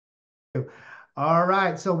All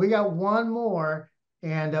right, so we got one more,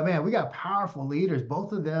 and man, we got powerful leaders.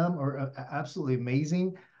 Both of them are absolutely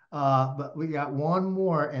amazing. But we got one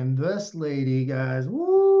more, and this lady, guys,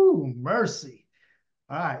 woo, mercy.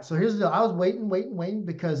 All right, so here's the deal. I was waiting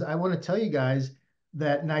because I want to tell you guys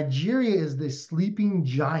that Nigeria is the sleeping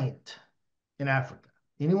giant in Africa.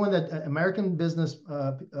 Anyone that American business,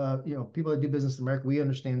 people that do business in America, we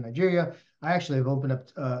understand Nigeria. I actually have opened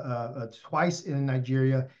up twice in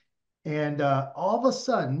Nigeria, and all of a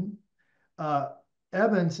sudden, uh,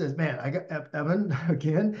 Evan says, "Man, I got Evan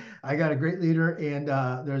again. I got a great leader, and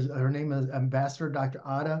there's her name is Ambassador Dr.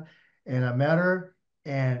 Ada, and I met her,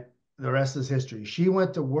 and the rest is history. She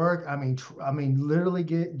went to work. I mean, literally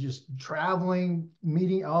get just traveling,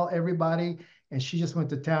 meeting everybody, and she just went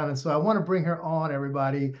to town. And so I want to bring her on,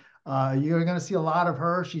 everybody. You're going to see a lot of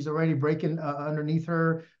her. She's already breaking underneath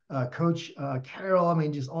her, Coach Carol. I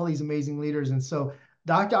mean, just all these amazing leaders, and so.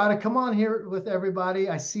 Dr. Otta, come on here with everybody.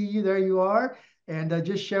 I see you. There you are. And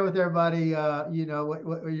just share with everybody,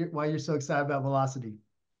 why you're so excited about Velocity.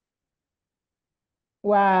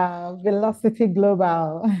 Wow, Velocity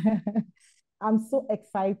Global. I'm so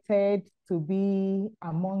excited to be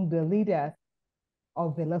among the leaders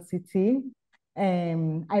of Velocity.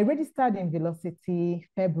 I registered in Velocity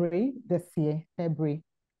February this year, February.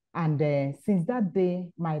 And since that day,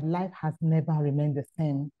 my life has never remained the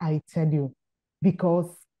same, I tell you,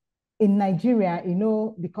 because in Nigeria,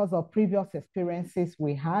 because of previous experiences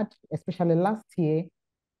we had, especially last year,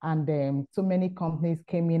 and so many companies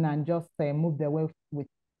came in and just moved their way with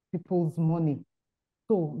people's money.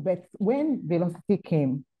 So, but when Velocity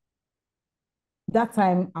came, that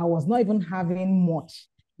time I was not even having much,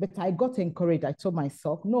 but I got encouraged. I told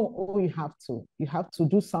myself, no, oh, you have to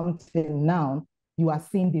do something now. You are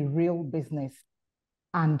seeing the real business.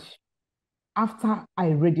 And after I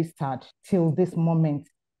registered till this moment,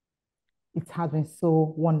 it has been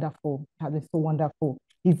so wonderful. It has been so wonderful.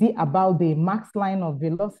 Is it about the max line of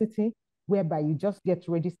velocity, whereby you just get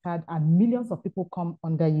registered and millions of people come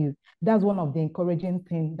under you? That's one of the encouraging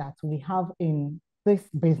things that we have in this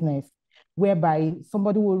business, whereby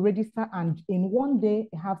somebody will register and in one day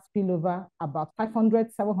have spillover about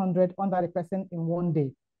 500, 700 under the person in one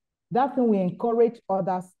day. That's when we encourage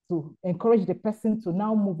others to encourage the person to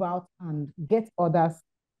now move out and get others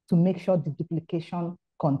to make sure the duplication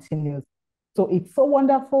continues. So it's so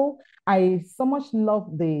wonderful. I so much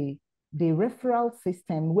love the referral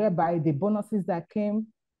system whereby the bonuses that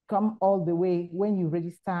come all the way when you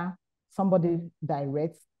register somebody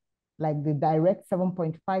direct, like the direct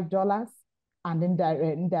 $7.5 and then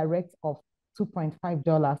indirect of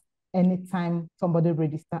 $2.5 anytime somebody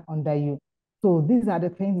register under you. So these are the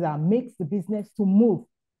things that makes the business to move.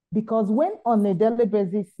 Because when on a daily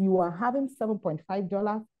basis you are having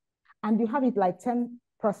 $7.5 and you have it like 10%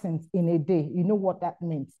 in a day, you know what that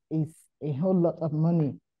means is a whole lot of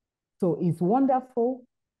money. So it's wonderful.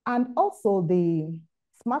 And also the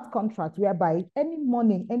smart contract, whereby any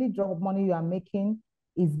money, any drop of money you are making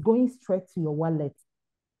is going straight to your wallet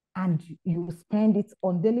and you spend it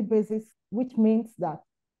on daily basis, which means that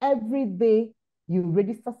every day you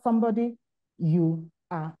register somebody, you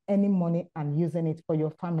are earning money and using it for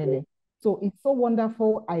your family. So it's so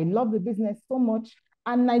wonderful. I love the business so much.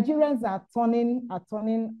 And Nigerians are turning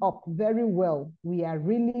up very well. We are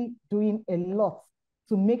really doing a lot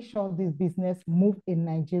to make sure this business move in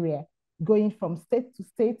Nigeria, going from state to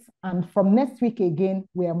state. And from next week again,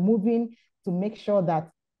 we are moving to make sure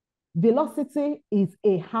that Velocity is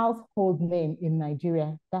a household name in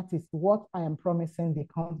Nigeria. That is what I am promising the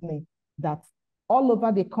company, that all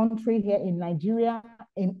over the country here in Nigeria,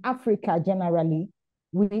 in Africa generally,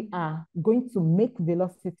 we are going to make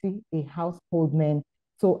Velocity a household name.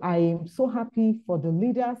 So I am so happy for the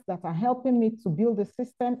leaders that are helping me to build the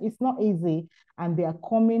system. It's not easy, and they are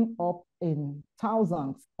coming up in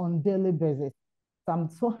thousands on daily basis. So I'm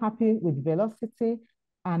so happy with Velocity,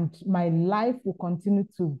 and my life will continue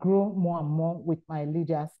to grow more and more with my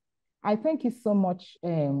leaders. I thank you so much,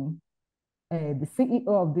 the CEO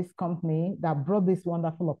of this company that brought this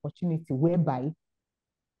wonderful opportunity whereby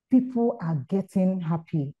people are getting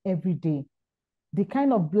happy every day. The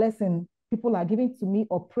kind of blessing people are giving to me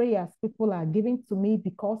or prayers people are giving to me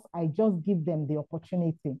because I just give them the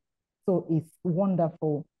opportunity. So it's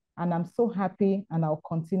wonderful. And I'm so happy, and I'll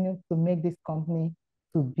continue to make this company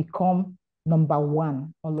to become number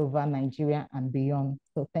one all over Nigeria and beyond.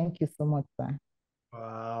 So thank you so much, sir.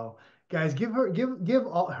 Wow. Guys, give her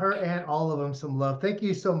and all of them some love. Thank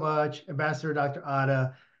you so much, Ambassador Dr.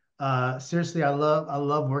 Ada. Seriously, I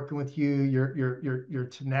love working with you. Your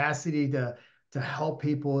tenacity to help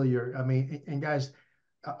people. I mean, and guys,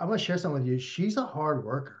 I'm gonna share something with you. She's a hard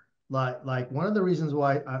worker. like one of the reasons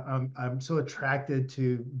why I'm so attracted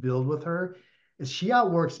to build with her is she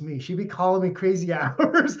outworks me. She be calling me crazy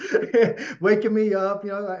hours, waking me up. You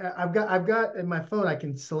know, I've got in my phone I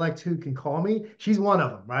can select who can call me. She's one of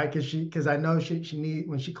them, right? Because I know she need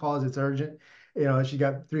when she calls it's urgent. You know, she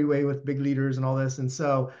got three-way with big leaders and all this, and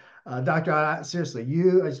so. Doctor, seriously,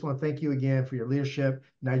 I just want to thank you again for your leadership.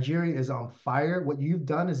 Nigeria is on fire. What you've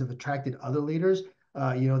done is have attracted other leaders.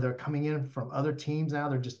 They're coming in from other teams now.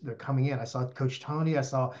 They're coming in. I saw Coach Tony. I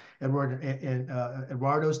saw Edward and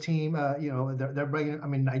Eduardo's team. They're bringing. I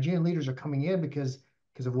mean, Nigerian leaders are coming in because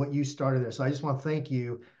of what you started there. So I just want to thank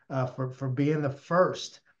you for being the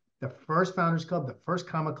first Founders Club, the first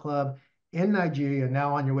Comma Club in Nigeria.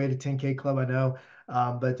 Now on your way to 10K Club, I know.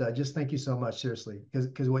 But just thank you so much, seriously,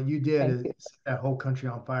 because what you did Thank is you. set that whole country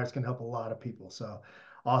on fire. It's going to help a lot of people. So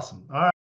awesome. All right.